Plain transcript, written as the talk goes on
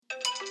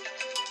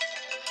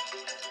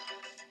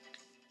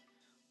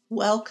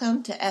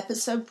Welcome to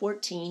episode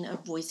 14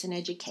 of Voice in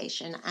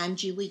Education. I'm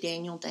Julie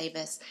Daniel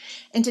Davis,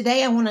 and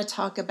today I want to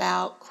talk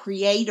about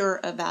creator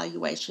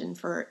evaluation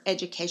for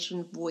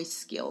education voice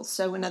skills.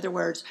 So, in other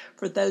words,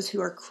 for those who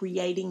are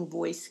creating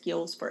voice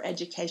skills for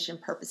education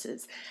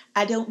purposes.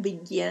 I don't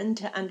begin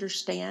to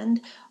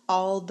understand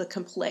all the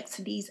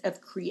complexities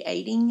of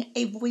creating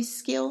a voice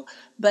skill,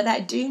 but I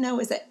do know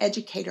as an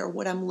educator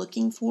what I'm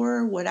looking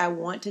for, what I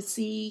want to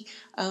see,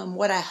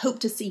 what I hope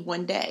to see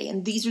one day.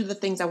 And these are the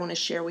things I want to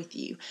share with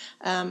you.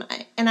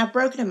 And I've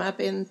broken them up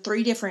in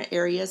 3 different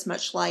areas,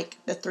 much like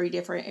the 3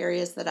 different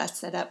areas that I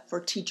set up for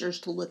teachers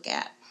to look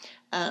at.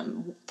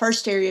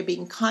 First area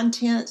being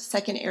content,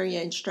 second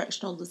area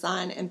instructional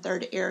design, and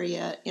third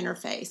area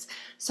interface.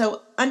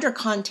 So under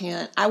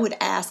content, I would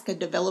ask a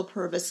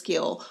developer of a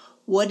skill,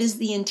 what is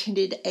the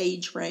intended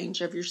age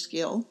range of your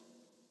skill?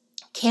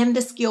 Can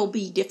the skill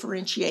be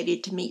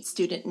differentiated to meet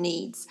student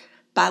needs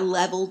by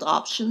leveled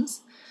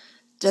options?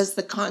 Does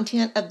the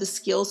content of the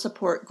skill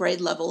support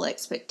grade level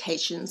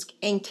expectations?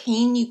 And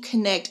can you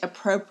connect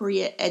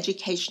appropriate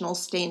educational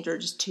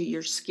standards to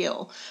your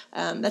skill?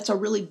 That's a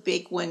really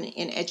big one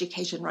in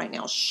education right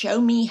now. Show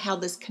me how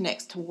this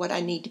connects to what I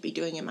need to be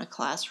doing in my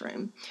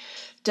classroom.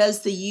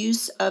 Does the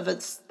use of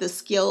the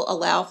skill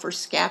allow for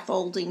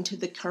scaffolding to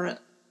the current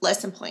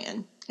lesson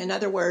plan? In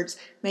other words,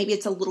 maybe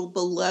it's a little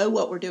below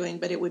what we're doing,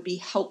 but it would be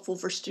helpful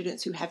for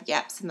students who have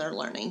gaps in their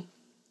learning.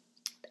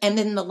 And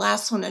then the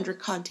last one under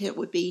content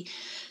would be,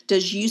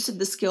 does use of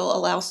the skill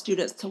allow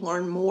students to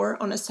learn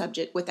more on a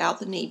subject without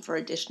the need for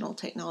additional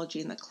technology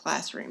in the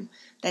classroom?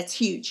 That's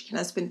huge. Can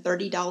I spend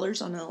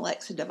 $30 on an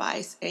Alexa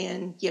device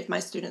and give my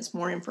students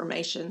more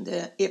information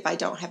if I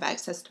don't have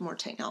access to more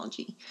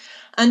technology?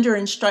 Under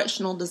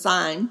instructional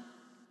design,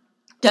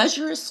 does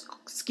your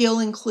skill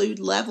include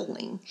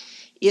leveling?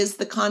 Is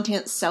the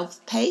content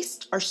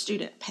self-paced or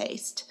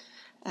student-paced?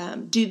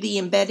 Do the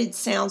embedded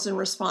sounds and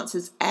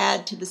responses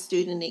add to the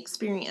student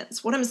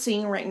experience? What I'm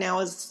seeing right now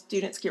is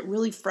students get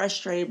really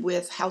frustrated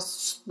with how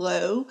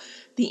slow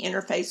the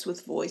interface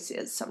with voice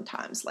is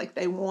sometimes. Like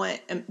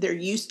they're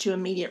used to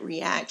immediate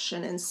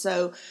reaction, and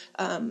so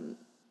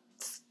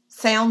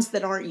sounds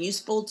that aren't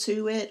useful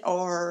to it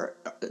or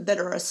that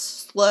are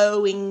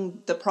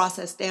slowing the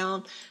process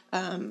down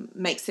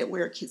makes it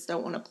where kids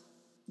don't want to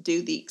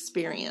do the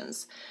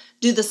experience.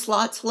 Do the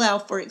slots allow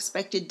for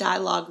expected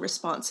dialogue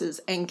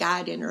responses and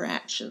guide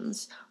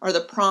interactions? Are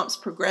the prompts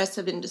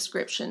progressive in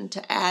description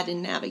to add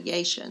in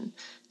navigation?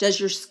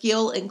 Does your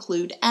skill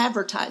include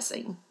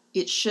advertising?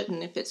 It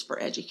shouldn't if it's for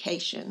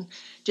education.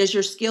 Does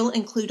your skill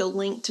include a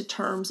link to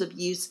terms of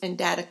use and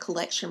data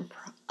collection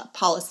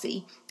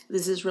policy?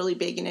 This is really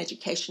big in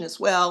education as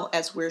well,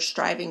 as we're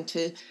striving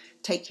to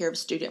take care of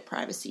student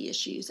privacy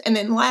issues. And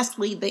then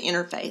lastly, the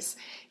interface.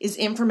 Is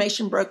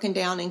information broken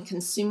down in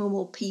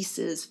consumable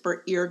pieces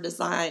for ear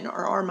design,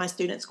 or are my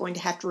students going to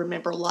have to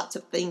remember lots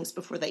of things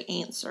before they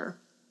answer?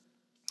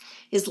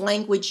 Is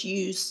language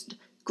used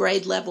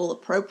grade level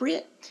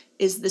appropriate?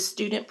 Is the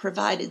student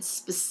provided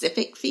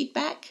specific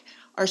feedback?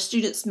 Are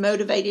students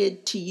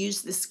motivated to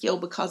use the skill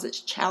because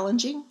it's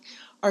challenging?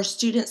 Are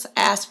students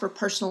asked for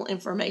personal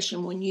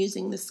information when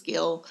using the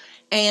skill?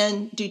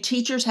 And do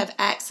teachers have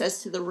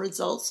access to the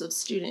results of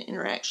student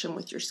interaction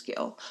with your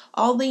skill?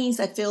 All these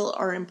I feel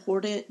are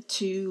important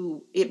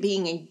to it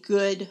being a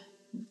good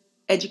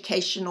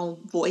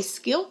educational voice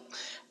skill.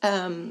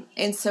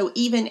 And so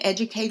even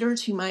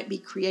educators who might be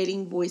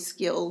creating voice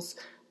skills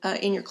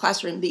in your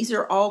classroom, these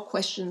are all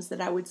questions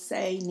that I would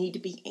say need to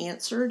be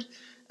answered.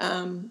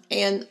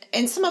 And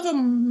some of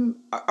them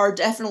are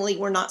definitely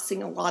we're not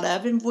seeing a lot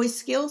of in voice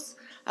skills.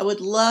 I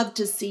would love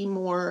to see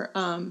more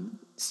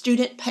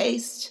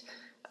student-paced,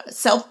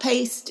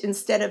 self-paced,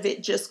 instead of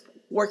it just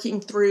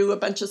working through a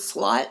bunch of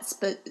slots,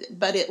 but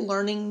it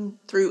learning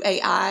through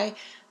AI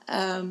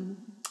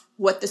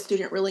what the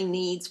student really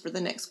needs for the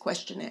next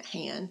question at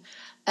hand.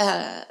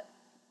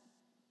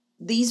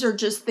 These are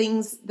just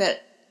things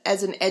that,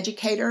 as an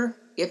educator,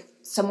 if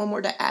someone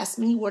were to ask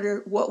me,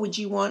 what would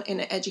you want in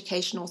an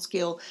educational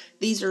skill?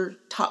 These are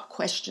top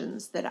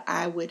questions that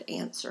I would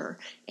answer,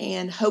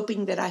 and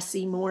hoping that I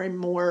see more and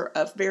more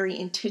of very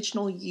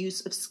intentional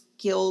use of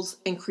skills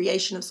and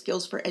creation of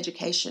skills for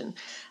education.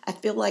 I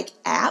feel like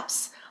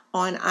apps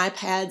on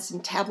iPads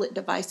and tablet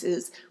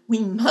devices, we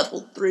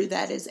muddled through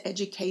that as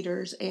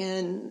educators,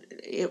 and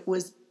it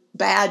was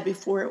bad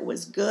before it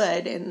was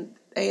good, and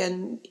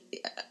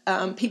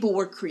people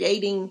were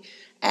creating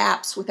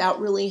apps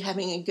without really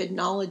having a good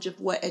knowledge of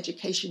what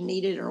education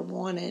needed or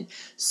wanted.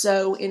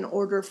 So in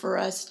order for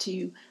us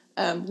to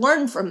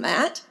learn from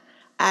that,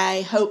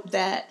 I hope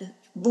that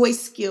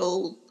voice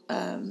skill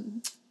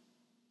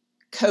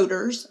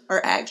coders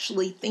are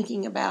actually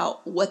thinking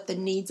about what the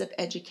needs of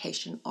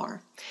education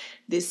are.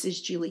 This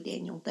is Julie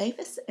Daniel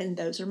Davis, and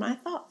those are my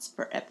thoughts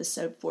for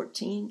episode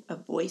 14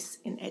 of Voice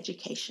in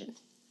Education.